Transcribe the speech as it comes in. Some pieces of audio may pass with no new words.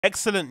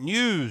Excellent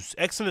news.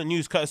 Excellent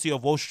news courtesy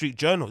of Wall Street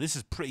Journal. This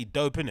is pretty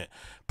dope, isn't it?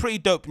 Pretty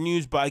dope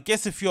news, but I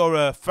guess if you're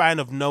a fan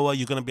of Noah,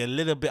 you're going to be a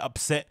little bit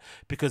upset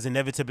because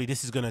inevitably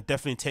this is going to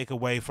definitely take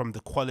away from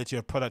the quality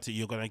of product that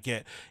you're going to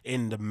get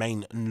in the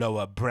main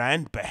Noah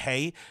brand. But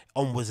hey,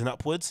 onwards and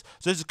upwards.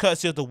 So this is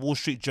courtesy of the Wall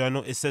Street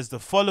Journal. It says the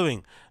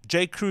following: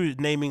 J.Crew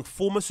naming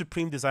former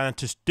Supreme designer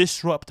to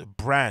disrupt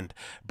brand.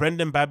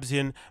 Brendan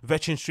Babsian,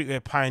 veteran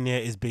streetwear pioneer,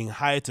 is being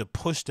hired to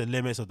push the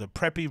limits of the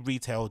preppy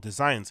retail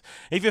designs.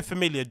 If you're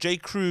familiar,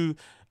 J.Crew,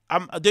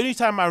 the only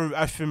time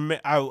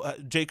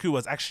J.Crew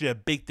was actually a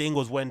big thing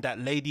was when that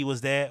lady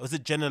was there. Was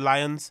it Jenna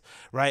Lyons,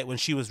 right? When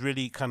she was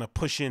really kind of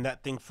pushing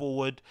that thing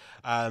forward.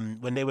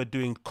 When they were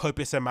doing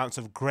copious amounts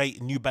of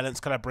great New Balance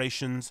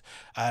collaborations.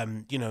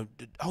 You know,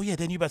 oh yeah,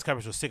 their New Balance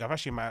collaboration was sick. I'm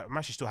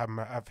actually still having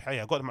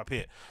I got them up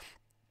here.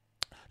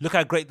 Look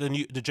how great the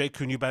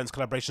J.Crew New Balance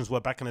collaborations were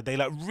back in the day.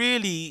 Like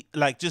really,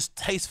 like just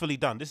tastefully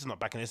done. This is not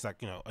back in this, like,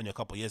 you know, only a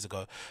couple of years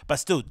ago, but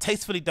still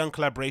tastefully done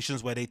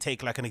collaborations where they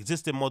take like an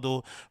existing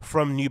model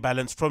from New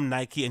Balance, from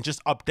Nike, and just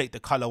update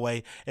the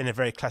colorway in a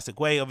very classic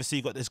way. Obviously,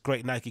 you got this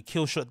great Nike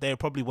kill shot there,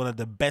 probably one of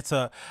the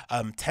better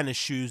tennis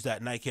shoes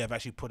that Nike have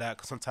actually put out.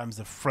 Cause sometimes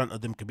the front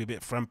of them can be a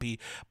bit frumpy,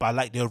 but I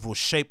like the overall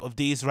shape of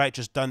these. Right,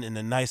 just done in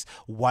a nice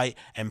white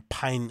and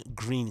pine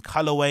green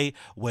colorway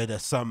where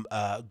there's some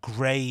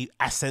gray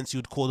accents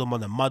you'd call them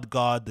on the mud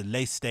guard, the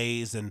lace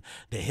stays, and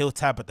the heel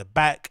tab at the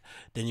back.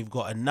 Then you've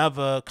got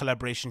another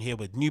collaboration here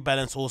with New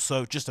Balance,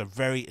 also just a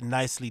very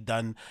nicely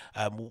done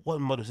what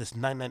model is this?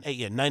 998.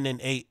 Yeah,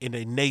 998 in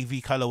a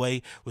navy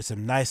colorway with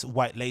some nice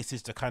white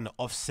laces to kind of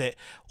offset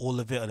all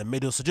of it in the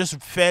middle. So just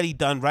fairly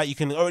done, right? You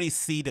can already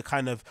see the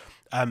kind of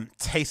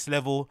taste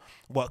level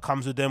what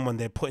comes with them when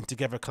they're putting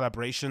together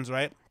collaborations,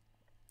 right?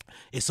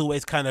 It's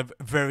always kind of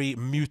very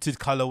muted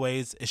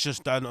colorways. It's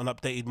just done on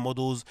updated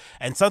models,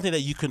 and something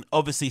that you can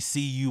obviously see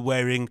you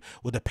wearing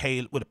with a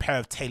pair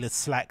of tailored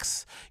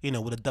slacks, you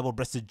know, with a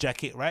double-breasted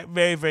jacket, right?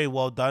 Very, very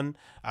well done.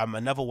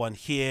 Another one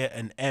here,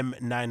 an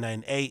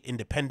M998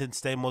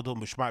 Independence Day model,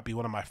 which might be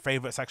one of my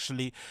favorites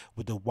actually,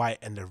 with the white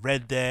and the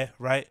red there,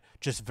 right?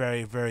 Just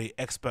very, very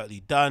expertly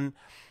done.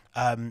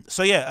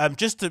 So yeah,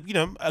 just a, you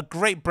know, a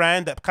great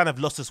brand that kind of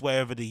lost its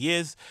way over the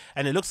years,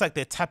 and it looks like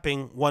they're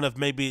tapping one of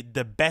maybe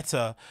the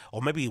better,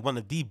 or maybe one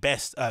of the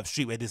best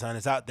streetwear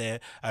designers out there,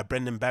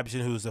 Brendan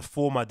Babson, who is a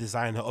former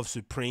designer of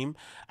Supreme.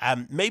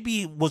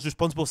 Maybe was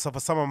responsible for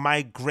some of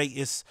my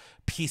greatest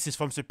pieces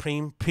from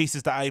Supreme,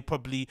 pieces that I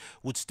probably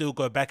would still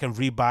go back and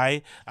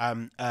rebuy.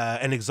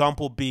 An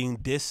example being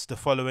the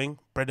following.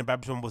 Brendan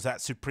Babson was at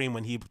Supreme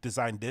when he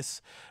designed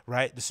this,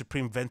 right? The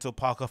Supreme Vento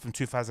Parker from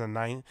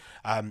 2009,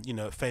 you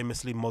know,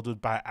 famously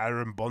modeled by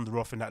Aaron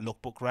Bondaroff in that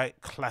lookbook, right?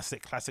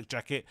 Classic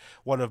jacket.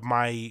 One of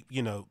my,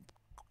 you know,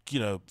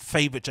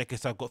 favorite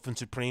jackets I've got from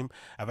Supreme.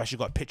 I've actually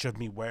got a picture of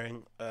me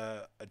wearing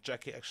a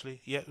jacket,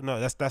 actually. Yeah,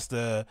 no, that's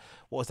the,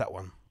 what was that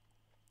one?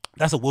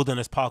 That's a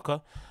Wilderness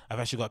Parker. I've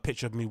actually got a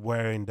picture of me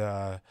wearing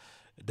the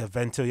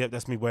Vento. Yep,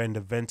 that's me wearing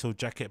the Vento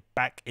jacket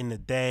back in the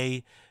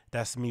day.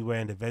 That's me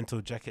wearing the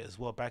Vento jacket as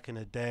well back in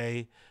the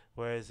day.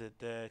 Where is it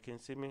there? Can you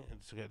see me?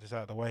 Let's get this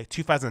out of the way.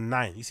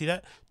 2009. You see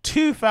that?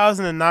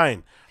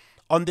 2009.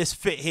 On this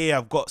fit here,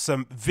 I've got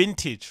some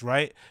vintage,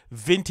 right?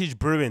 Vintage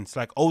Bruins,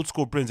 like old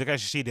school Bruins. You can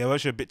actually see they're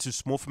actually a bit too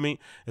small for me.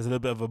 There's a little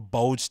bit of a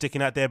bulge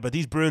sticking out there, but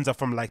these Bruins are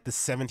from like the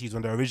 70s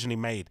when they're originally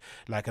made.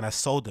 Like, and I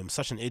sold them.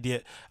 Such an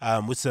idiot.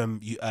 With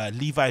some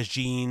Levi's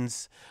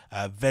jeans,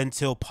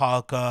 Vento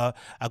Parker.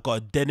 I got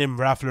a denim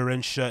Ralph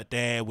Lauren shirt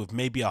there with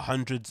maybe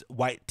 100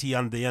 white tee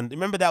under the end.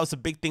 Remember that was a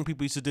big thing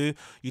people used to do?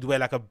 You'd wear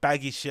like a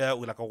baggy shirt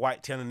with like a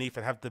white tee underneath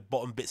and have the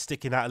bottom bit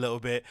sticking out a little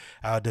bit.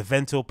 The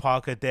Vento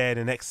Parker there,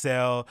 an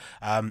XL.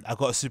 I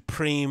got a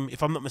Supreme,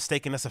 if I'm not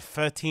mistaken, that's a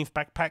 13th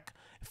backpack.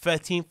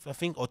 13th, I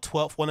think, or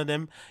 12th, one of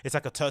them. It's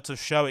like a turtle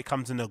shell. It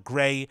comes in a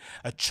grey,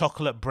 a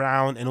chocolate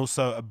brown, and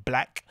also a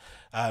black.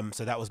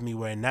 So that was me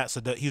wearing that.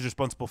 So he's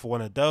responsible for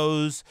one of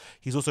those.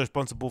 He's also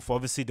responsible for,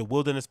 obviously, the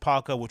Wilderness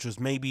Parker, which was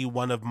maybe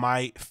one of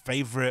my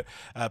favorite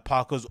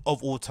Parkers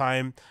of all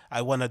time.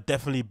 I want to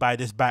definitely buy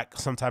this back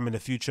sometime in the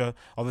future.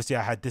 Obviously,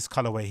 I had this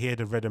colorway here,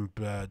 the red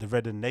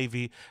and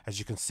navy. As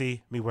you can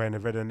see, me wearing the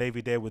red and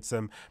navy there with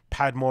some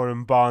Padmore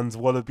and Barnes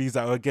Wallabies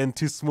that were, again,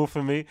 too small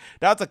for me.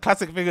 That's a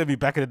classic thing of me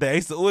back in the day. I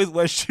used to always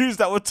wear shoes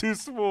that were too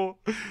small.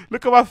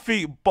 Look at my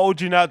feet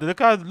bulging out there.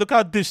 Look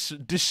how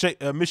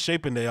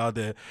misshapen they are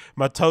there.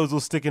 My toes all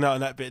sticking out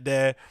on that bit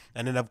there.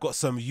 And then I've got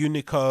some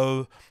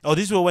Uniqlo. Oh,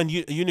 these were when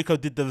Uniqlo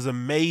did those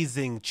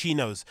amazing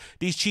chinos.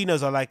 These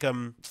chinos are like,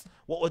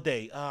 what were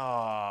they?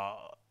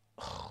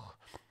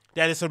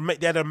 They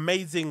had an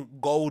amazing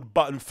gold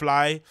button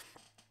fly.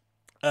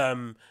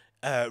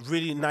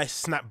 Really nice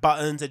snap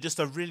buttons. And just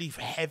a really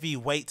heavy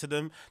weight to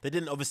them. They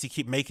didn't obviously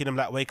keep making them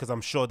that way because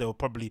I'm sure they were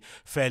probably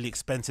fairly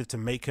expensive to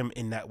make them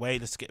in that way.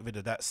 Let's get rid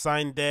of that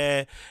sign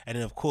there. And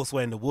then, of course,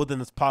 we're in the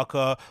Wilderness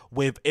Parker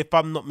with, if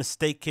I'm not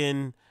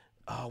mistaken,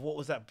 what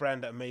was that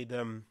brand that made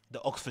the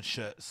Oxford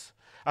shirts?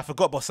 I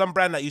forgot, but some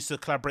brand that used to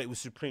collaborate with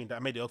Supreme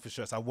that made the Oxford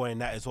shirts, I'm wearing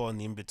that as well in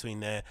the in between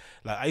there.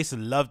 Like, I used to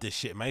love this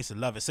shit, man. I used to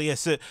love it. So yeah,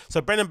 so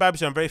Brendan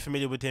Babson, I'm very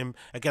familiar with him.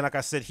 Again, like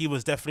I said, he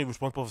was definitely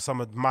responsible for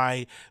some of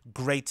my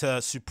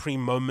greater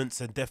Supreme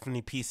moments and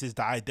definitely pieces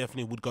that I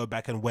definitely would go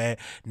back and wear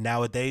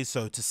nowadays.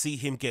 So to see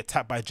him get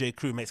tapped by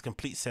J.Crew makes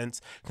complete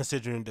sense,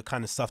 considering the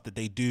kind of stuff that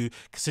they do,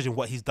 considering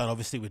what he's done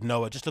obviously with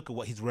Noah. Just look at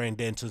what he's wearing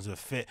there in terms of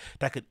fit.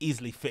 That could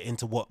easily fit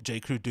into what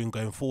J.Crew doing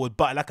going forward.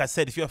 But like I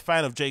said, if you're a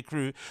fan of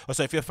J.Crew, or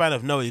so if you're a fan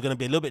of Noah, you're going to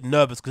be a little bit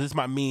nervous, because this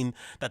might mean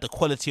that the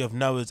quality of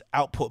Noah's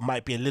output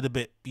might be a little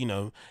bit, you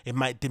know, it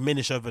might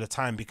diminish over the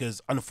time,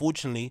 because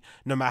unfortunately,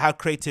 no matter how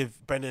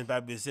creative Brendan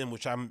Babby is in,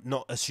 which I'm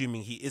not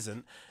assuming he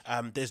isn't,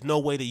 there's no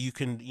way that you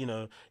can, you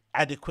know,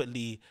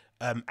 adequately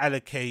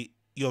allocate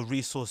your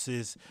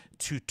resources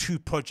to 2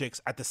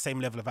 projects at the same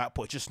level of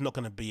output. It's just not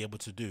going to be able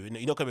to do.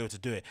 You're not going to be able to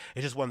do it.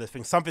 It's just one of the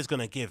things. Something's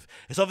going to give.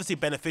 It's obviously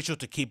beneficial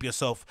to keep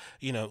yourself,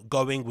 you know,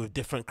 going with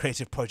different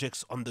creative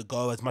projects on the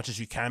go as much as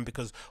you can,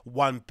 because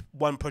one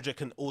project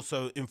can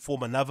also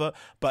inform another.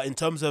 But in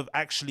terms of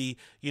actually,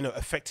 you know,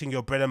 affecting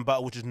your bread and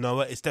butter, which is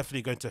Noah, it's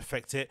definitely going to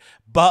affect it.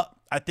 But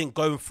I think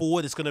going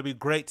forward, it's going to be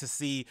great to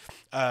see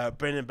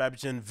Brendan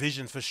Babson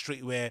vision for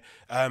streetwear,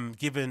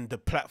 given the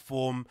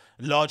platform,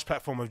 large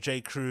platform of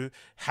J.Crew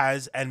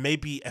has, and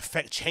maybe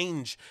affect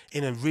change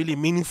in a really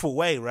meaningful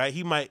way, right?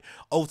 He might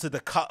alter the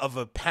cut of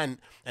a pant,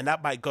 and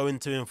that might go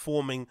into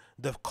informing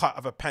the cut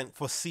of a pant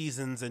for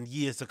seasons and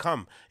years to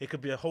come. It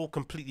could be a whole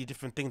completely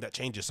different thing that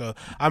changes. So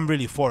I'm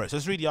really for it. So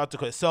let's read the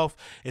article itself.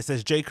 It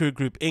says J.Crew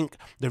Group Inc.,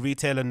 the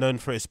retailer known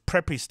for its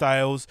preppy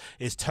styles,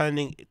 is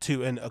turning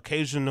to an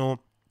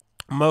occasional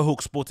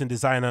Mohawk sporting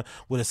designer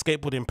with a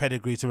skateboarding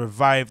pedigree to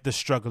revive the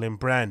struggling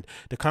brand.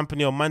 The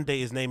company on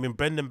Monday is naming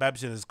Brendan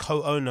Babson as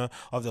co-owner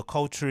of the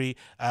culturally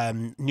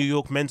New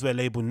York menswear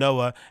label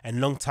Noah, and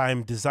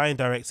longtime design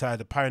director at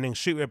the pioneering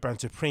streetwear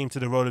brand Supreme, to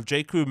the role of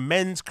J.Crew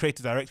men's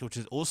creative director, which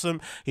is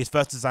awesome. His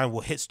first design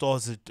will hit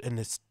stores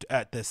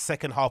at the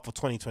second half of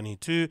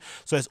 2022.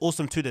 So it's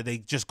awesome too that they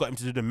just got him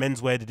to do the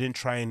menswear. They didn't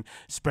try and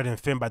spread him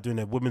thin by doing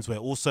the women's wear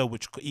also,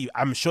 which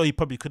I'm sure he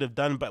probably could have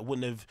done, but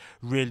wouldn't have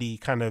really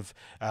kind of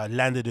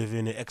landed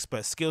within an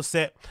expert skill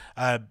set.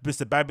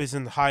 Mr.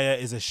 Babison's hire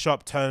is a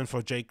sharp turn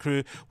for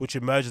J.Crew, which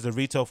emerged as a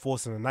retail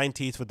force in the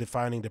 90s for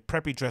defining the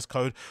preppy dress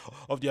code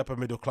of the upper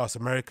middle class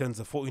Americans.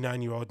 The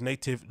 49-year-old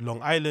native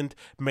Long Island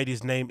made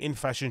his name in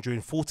fashion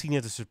during 14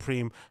 years of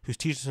Supreme, whose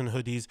t-shirts and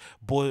hoodies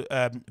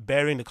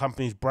bearing the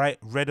company's bright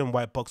red and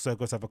white box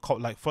logos have a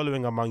cult-like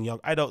following among young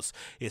adults.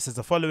 It says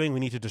the following: "We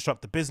need to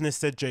disrupt the business,"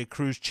 said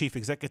J.Crew's chief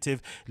executive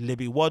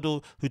Libby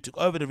Waddle, who took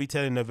over the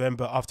retail in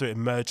November after it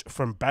emerged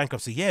from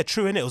bankruptcy. Yeah,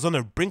 true, innit? It was on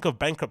the brink of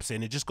bankruptcy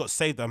and it just got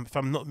saved, if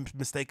I'm not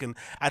mistaken,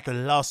 at the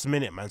last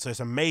minute, man. So it's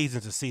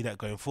amazing to see that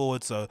going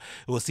forward. So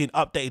we'll see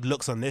updated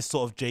looks on this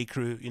sort of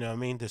J.Crew, you know what I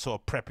mean, this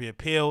sort of preppy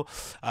appeal.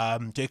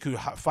 J.Crew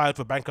filed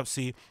for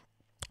bankruptcy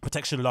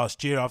protection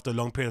last year after a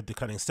long period of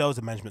declining sales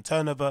and management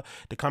turnover.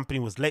 The company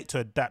was late to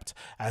adapt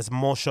as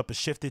more shoppers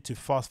shifted to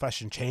fast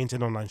fashion chains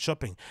and online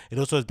shopping. It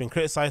also has been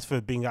criticized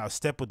for being out of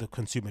step with the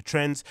consumer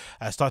trends.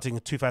 Starting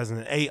in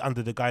 2008,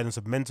 under the guidance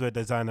of menswear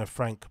designer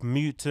Frank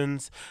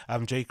Mutons,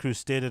 J.Crew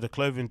steered the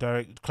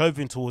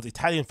clothing towards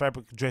Italian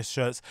fabric dress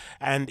shirts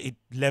and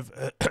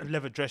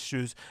leather dress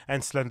shoes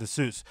and slender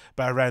suits.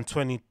 By around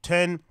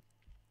 2010,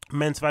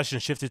 men's fashion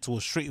shifted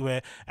towards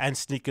streetwear and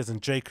sneakers, and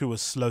J.Crew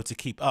was slow to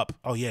keep up.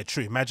 Oh yeah,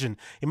 true. Imagine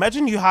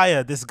you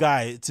hire this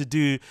guy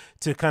to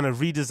kind of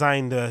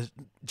redesign the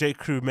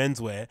J.Crew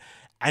menswear,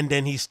 and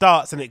then he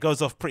starts and it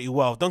goes off pretty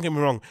well. Don't get me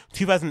wrong,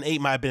 2008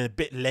 might have been a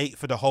bit late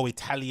for the whole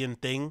Italian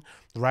thing,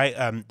 right?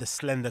 The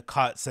slender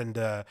cuts and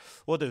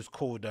what are those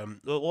called?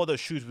 All those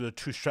shoes with the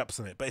 2 straps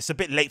on it. But it's a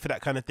bit late for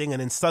that kind of thing.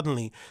 And then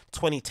suddenly,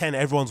 2010,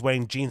 everyone's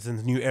wearing jeans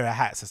and new era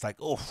hats. It's like,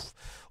 off.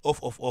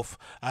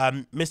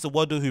 Mr.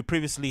 Waddle, who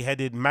previously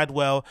headed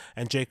Madwell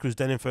and J.Crew's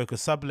denim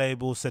focused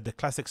sub-label, said the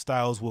classic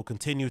styles will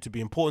continue to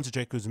be important to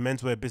J.Crew's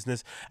menswear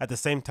business. At the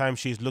same time,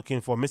 she's looking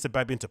for Mr.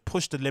 Babbian to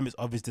push the limits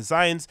of his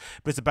designs.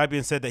 Mr.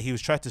 Babbian said that he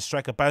was trying to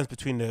strike a balance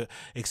between the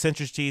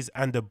eccentricities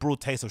and the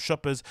broad taste of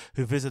shoppers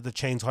who visit the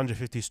chain's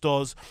 150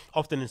 stores,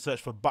 often in search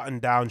for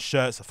button-down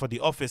shirts for the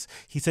office.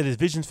 He said his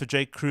visions for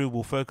J.Crew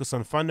will focus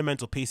on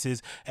fundamental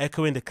pieces,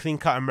 echoing the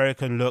clean-cut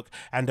American look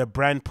and the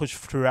brand push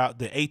throughout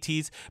the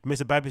 80s.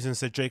 Mr. Babbian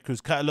said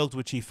J.Crew's catalogs,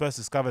 which he first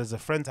discovered as a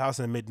friend's house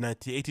in the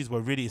mid-1980s,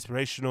 were really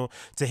inspirational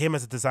to him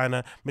as a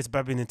designer. Mr.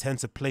 Babbian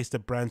intends to place the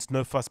brand's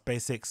no-fuss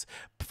basics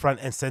front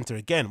and center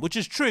again, which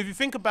is true. If you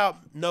think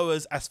about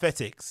Noah's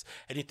aesthetics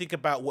and you think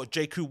about what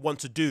J.Crew want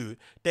to do,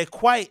 they're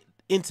quite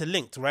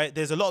interlinked, right?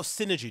 There's a lot of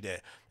synergy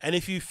there. And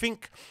if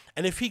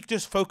he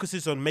just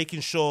focuses on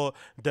making sure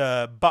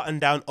the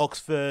button-down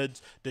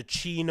Oxfords, the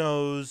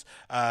chinos,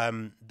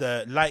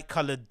 the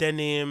light-colored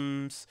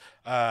denims,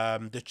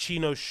 the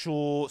chino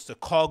shorts, the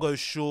cargo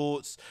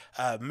shorts,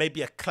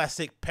 maybe a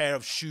classic pair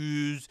of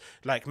shoes,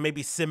 like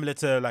maybe similar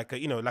to like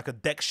a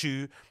deck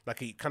shoe, like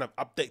he kind of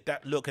update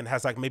that look and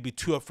has like maybe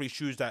 2 or 3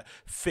 shoes that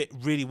fit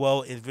really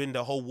well within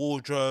the whole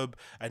wardrobe,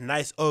 a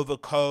nice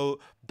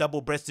overcoat,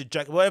 double-breasted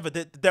jacket, whatever.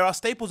 There are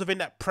staples within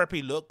that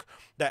preppy look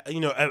that, you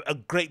know, a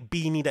great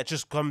beanie that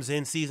just comes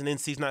in, season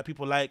out,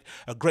 people like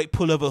a great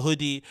pullover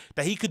hoodie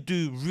that he could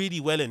do really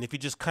well in if he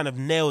just kind of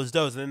nails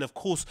those, and then of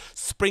course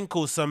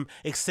sprinkles some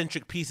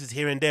eccentric pieces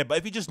here and there. But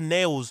if he just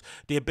nails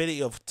the ability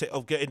of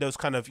getting those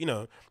kind of, you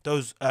know,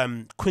 those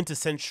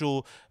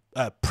quintessential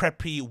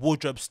preppy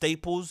wardrobe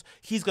staples,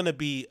 he's going to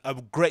be a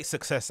great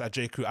success at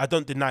J.Crew. I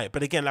don't deny it.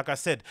 But again, like I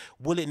said,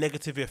 will it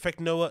negatively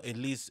affect Noah? At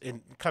least in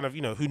kind of,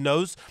 you know, who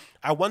knows?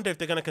 I wonder if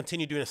they're going to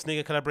continue doing the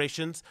sneaker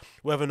collaborations,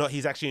 whether or not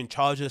he's actually in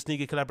charge of the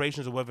sneaker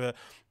collaborations, or whether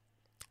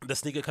the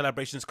sneaker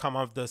collaborations come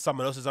under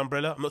someone else's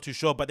umbrella. I'm not too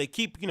sure, but they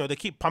keep, you know, they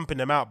keep pumping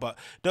them out. But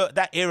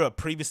that era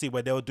previously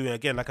where they were doing,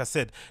 again, like I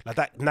said, like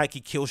that Nike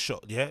kill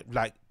shot, yeah,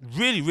 like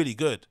really, really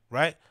good,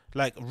 right?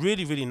 Like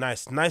really, really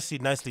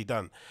nicely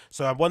done.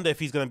 So I wonder if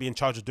he's going to be in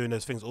charge of doing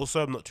those things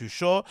also. I'm not too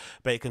sure,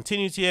 but it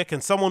continues here. Can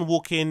someone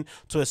walk in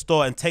to a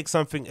store and take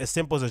something as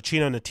simple as a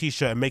chino and a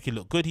t-shirt and make it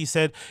look good? He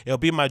said, it'll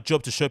be my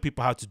job to show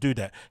people how to do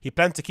that. He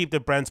planned to keep the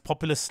brand's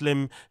popular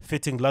slim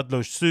fitting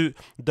Ludlow suit,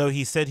 though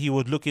he said he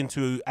would look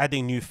into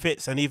adding new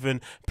fits and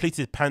even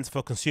pleated pants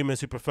for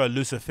consumers who prefer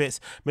looser fits.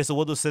 Mr.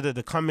 Waddle said that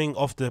the coming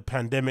of the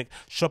pandemic,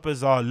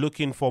 shoppers are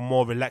looking for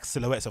more relaxed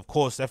silhouettes, of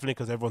course, definitely,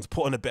 because everyone's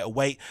put on a bit of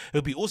weight. It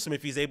would be awesome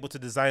if he's able to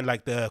design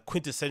like the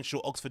quintessential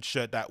Oxford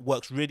shirt that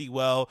works really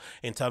well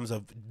in terms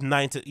of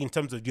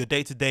your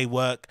day-to-day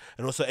work,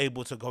 and also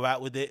able to go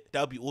out with it.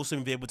 That would be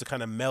awesome if you're able to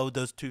kind of meld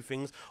those two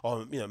things,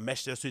 or, you know,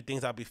 mesh those two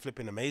things. That'd be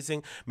flipping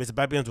amazing. Mr.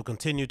 Babians will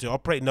continue to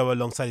operate Noah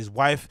alongside his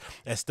wife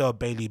Estelle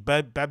Bailey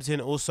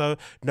Babson. Also,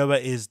 Noah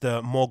is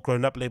the more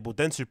grown-up label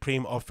than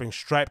Supreme, offering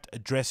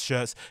striped dress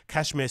shirts,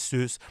 cashmere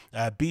suits,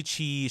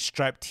 beachy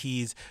striped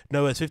tees.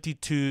 Noah's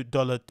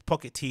 $52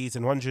 pocket tees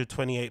and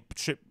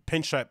 $128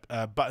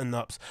 pinstripe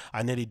button-ups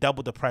are nearly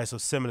double the price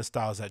of similar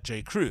styles at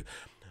J.Crew.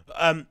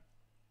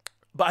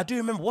 But I do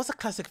remember, what's a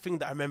classic thing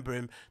that I remember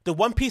him? The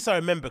one piece I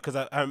remember, because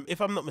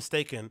if I'm not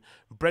mistaken,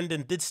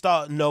 Brendan did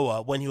start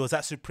Noah when he was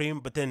at Supreme,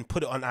 but then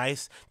put it on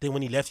ice. Then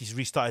when he left, he's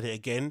restarted it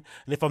again.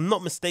 And if I'm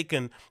not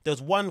mistaken,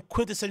 there's one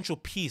quintessential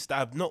piece that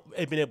I've not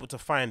been able to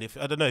find.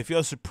 I don't know, if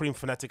you're a Supreme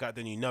fanatic out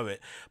there, you know it.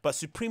 But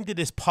Supreme did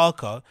this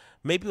parka,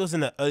 maybe it was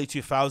in the early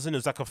 2000s. It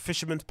was like a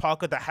fisherman's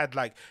parka that had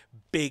like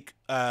big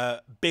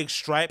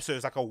stripes. So it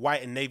was like a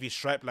white and navy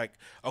stripe like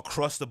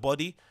across the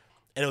body.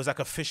 And it was like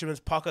a fisherman's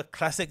parka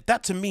classic.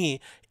 That to me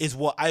is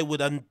what I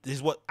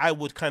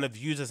would kind of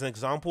use as an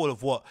example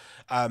of what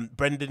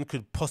Brendan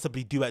could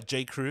possibly do at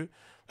J.Crew.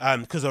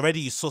 Because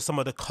already you saw some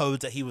of the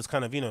codes that he was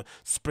kind of, you know,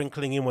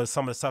 sprinkling in with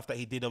some of the stuff that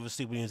he did,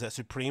 obviously, when he was at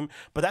Supreme.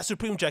 But that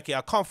Supreme jacket,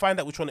 I can't find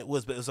out which one it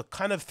was, but it was a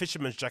kind of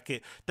fisherman's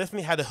jacket.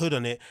 Definitely had a hood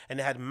on it,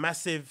 and it had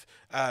massive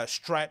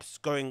stripes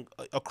going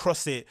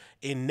across it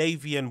in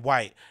navy and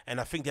white. And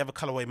I think the other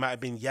colorway might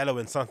have been yellow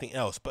and something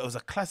else. But it was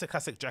a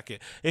classic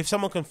jacket. If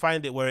someone can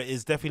find it where it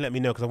is, definitely let me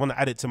know, because I want to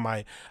add it to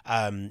my,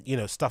 you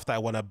know, stuff that I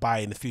want to buy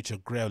in the future,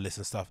 grail list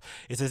and stuff.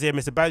 It says here,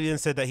 Mr. Balian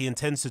said that he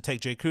intends to take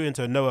J.Crew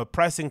into a lower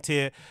pricing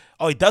tier.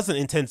 Oh, he doesn't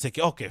intend to take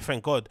it. Okay,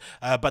 thank God.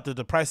 But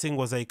the pricing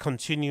was a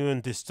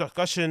continuing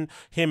discussion.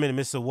 Him and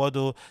Mr.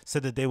 Waddle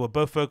said that they were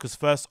both focused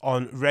first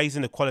on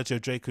raising the quality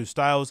of J.Crew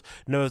styles.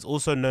 Noah is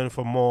also known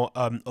for more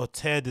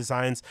auteur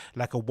designs,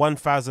 like a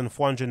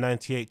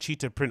 $1,498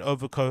 cheetah print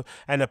overcoat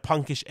and a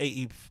punkish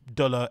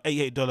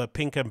 $88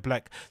 pink and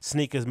black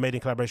sneakers made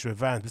in collaboration with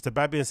Vans. Mr.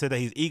 Babian said that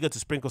he's eager to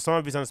sprinkle some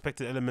of his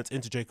unexpected elements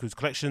into J.Crew's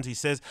collections. He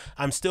says,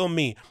 "I'm still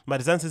me. My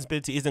design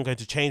sensibility isn't going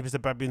to change,"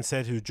 Mr. Babian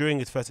said, who during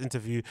his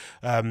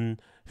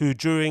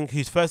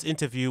first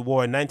interview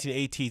wore a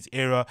 1980s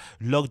era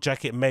log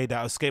jacket made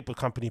out of skateboard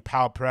company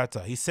Power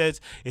Pirata. He says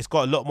it's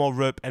got a lot more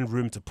rope and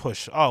room to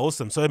push. Oh,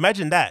 awesome. So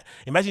imagine that.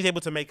 Imagine he's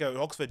able to make an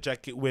Oxford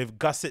jacket with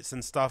gussets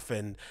and stuff,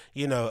 and,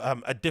 you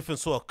know, a different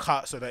sort of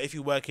cut, so that if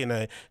you work in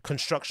a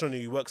construction or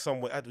you work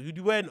somewhere, would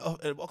you wear an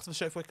Oxford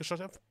shirt for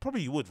construction?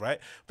 Probably you would, right?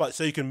 But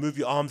so you can move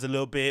your arms a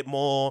little bit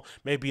more,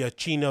 maybe a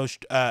chino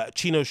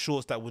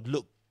shorts that would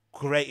look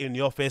great in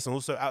the office and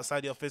also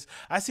outside the office.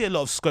 I see a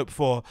lot of scope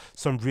for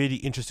some really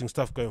interesting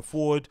stuff going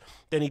forward.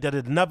 Then he did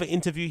another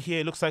interview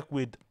here, it looks like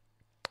with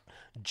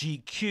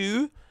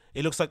GQ.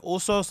 It looks like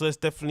also, so let's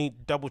definitely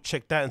double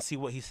check that and see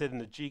what he said in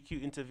the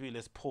GQ interview.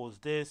 Let's pause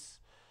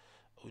this.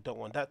 We don't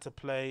want that to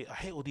play. I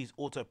hate all these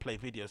autoplay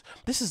videos.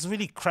 This is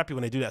really crappy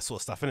when they do that sort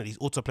of stuff, isn't it? These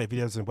autoplay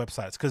videos and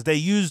websites, because they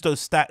use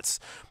those stats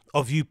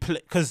of you play.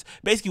 Because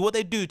basically what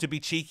they do to be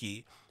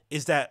cheeky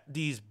is that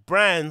these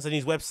brands and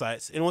these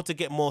websites, in order to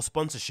get more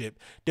sponsorship,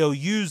 they'll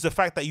use the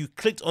fact that you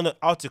clicked on an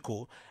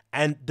article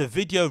and the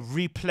video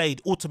replayed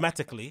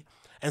automatically.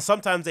 And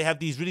sometimes they have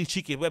these really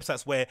cheeky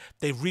websites where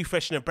they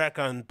refresh in the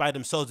background by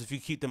themselves if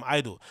you keep them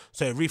idle.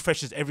 So it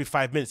refreshes every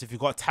 5 minutes if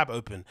you've got a tab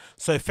open.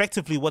 So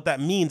effectively what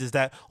that means is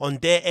that on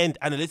their end,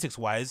 analytics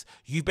wise,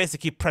 you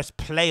basically press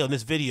play on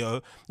this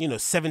video, you know,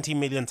 70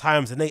 million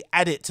times, and they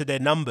add it to their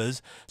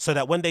numbers, so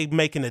that when they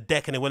make in a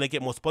deck and they want to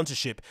get more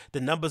sponsorship, the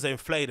numbers are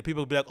inflated.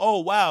 People will be like, oh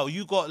wow,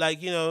 you got like,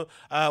 you know,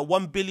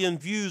 1 billion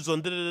views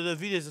on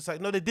videos. It's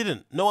like, no, they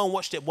didn't. No one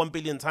watched it 1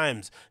 billion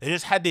times. They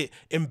just had it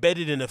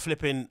embedded in a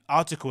flipping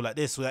article like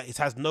this. this or that. It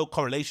has no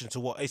correlation to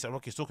what A$AP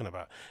Rocky is talking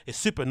about. It's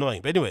super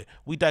annoying. But anyway,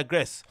 we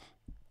digress.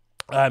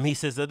 He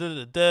says,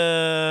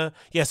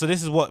 yeah, so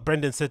this is what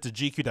Brendan said to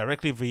GQ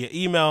directly via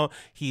email.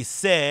 He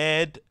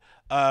said,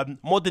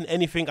 more than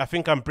anything, I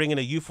think I'm bringing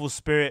a youthful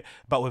spirit,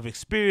 but with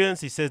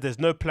experience. He says there's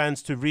no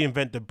plans to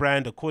reinvent the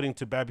brand, according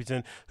to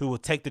Babbington, who will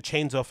take the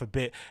chains off a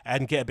bit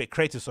and get a bit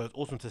creative. So it's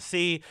awesome to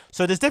see.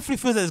 So there's definitely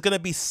feels that there's going to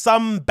be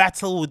some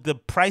battle with the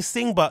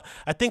pricing, but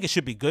I think it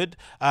should be good.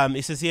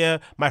 He says here,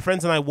 my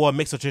friends and I wore a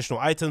mix of traditional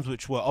items,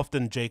 which were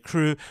often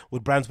J.Crew,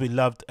 with brands we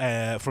loved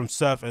from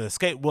surf and the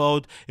skate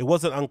world. It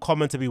wasn't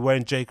uncommon to be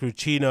wearing J.Crew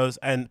chinos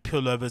and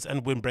pullovers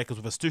and windbreakers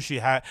with a sushi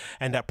hat,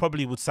 and that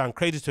probably would sound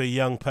crazy to a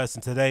young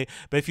person today.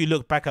 But if you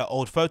look back at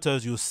old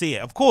photos, you'll see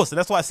it. Of course, and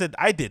that's what I said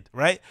I did,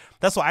 right?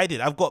 That's what I did.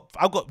 I've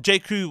got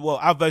J.Crew, well,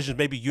 our version is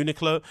maybe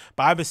Uniqlo,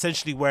 but I'm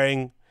essentially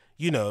wearing,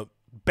 you know,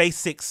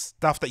 basic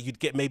stuff that you'd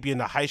get maybe in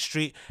the high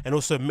street, and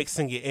also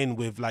mixing it in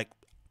with like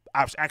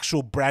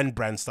actual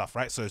brand stuff,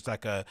 right? So it's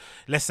like a,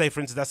 let's say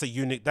for instance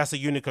that's a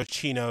Uniqlo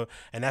chino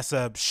and that's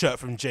a shirt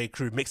from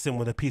J.Crew mixed in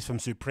with a piece from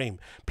Supreme.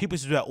 People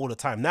used to do that all the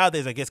time.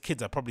 Nowadays I guess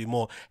kids are probably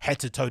more head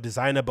to toe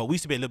designer, but we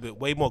used to be a little bit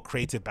way more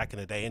creative back in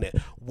the day,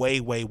 innit?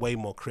 Way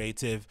more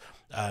creative.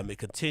 It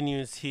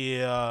continues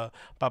here.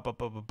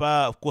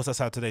 Of course, that's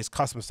how today's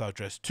custom style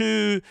dress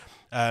too.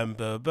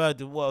 What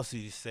else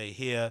did he say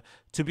here?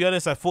 To be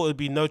honest, I thought there'd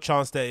be no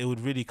chance that it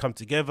would really come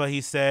together, he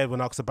said. When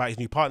asked about his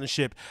new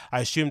partnership, I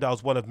assumed I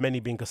was one of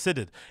many being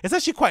considered. It's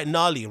actually quite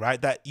gnarly,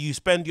 right? That you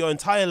spend your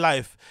entire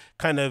life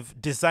kind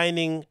of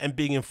designing and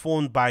being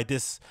informed by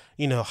this,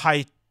 you know,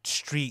 high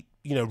street,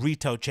 you know,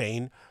 retail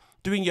chain,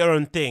 doing your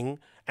own thing.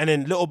 And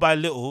then little by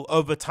little,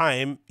 over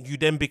time, you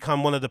then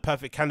become one of the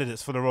perfect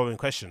candidates for the role in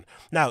question.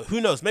 Now,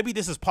 who knows? Maybe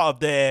this is part of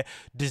their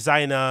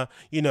designer,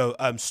 you know,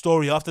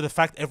 story after the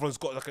fact. Everyone's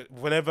got like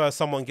whenever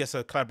someone gets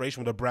a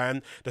collaboration with a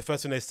brand, the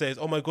first thing they say is,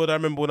 "Oh my God, I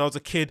remember when I was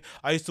a kid,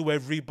 I used to wear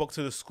Reebok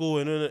to the school."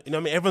 And you know what I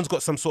mean? Everyone's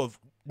got some sort of,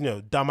 you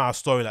know, dumb ass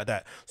story like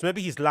that. So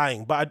maybe he's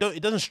lying, but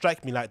it doesn't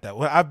strike me like that.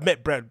 Well,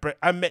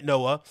 I met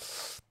Noah.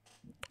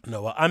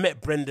 No, I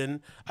met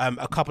Brendan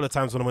a couple of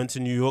times when I went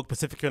to New York,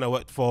 specifically when I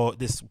worked for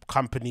this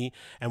company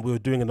and we were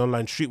doing an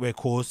online streetwear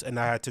course, and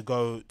I had to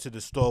go to the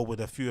store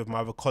with a few of my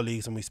other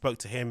colleagues, and we spoke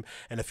to him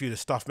and a few of the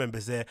staff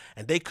members there,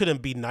 and they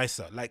couldn't be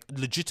nicer. Like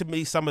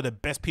legitimately some of the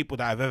best people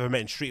that I've ever met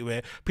in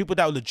streetwear, people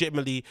that will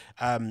legitimately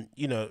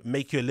you know,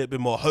 make you a little bit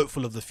more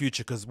hopeful of the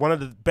future, because one of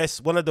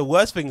the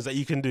worst things that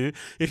you can do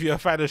if you're a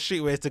fan of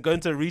streetwear is to go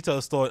into a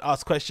retail store and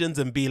ask questions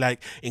and be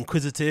like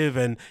inquisitive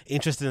and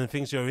interested in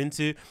things you're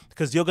into,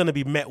 because you're going to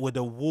be met with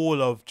a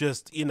wall of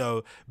just, you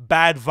know,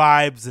 bad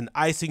vibes and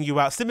icing you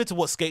out, similar to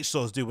what skate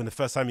stores do when the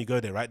first time you go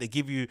there, right? They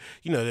give you,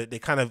 you know, they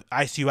kind of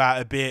ice you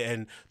out a bit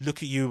and look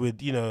at you with,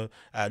 you know,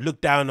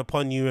 look down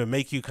upon you and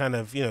make you kind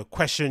of, you know,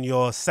 question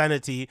your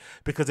sanity,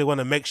 because they want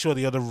to make sure that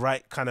you're the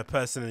right kind of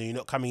person and you're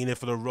not coming in there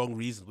for the wrong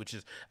reasons, which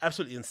is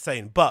absolutely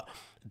insane. But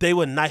they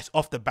were nice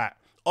off the bat,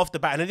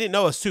 and they didn't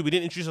know us too. We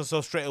didn't introduce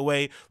ourselves straight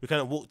away. We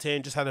kind of walked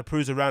in, just had a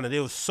cruise around, and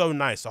it was so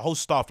nice. The whole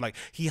staff, like,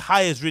 he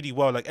hires really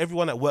well. Like,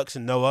 everyone that works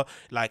in Noah,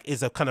 like,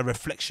 is a kind of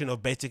reflection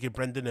of basically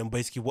Brendan and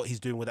basically what he's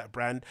doing with that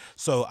brand.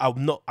 So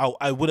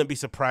I wouldn't be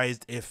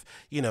surprised if,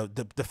 you know,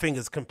 the thing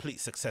is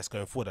complete success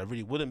going forward. I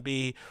really wouldn't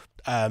be.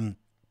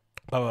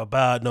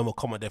 No more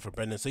comment there for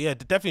Brendan. So yeah,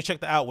 definitely check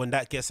that out when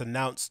that gets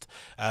announced.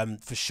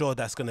 For sure,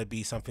 that's going to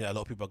be something that a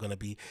lot of people are going to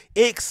be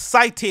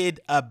excited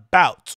about.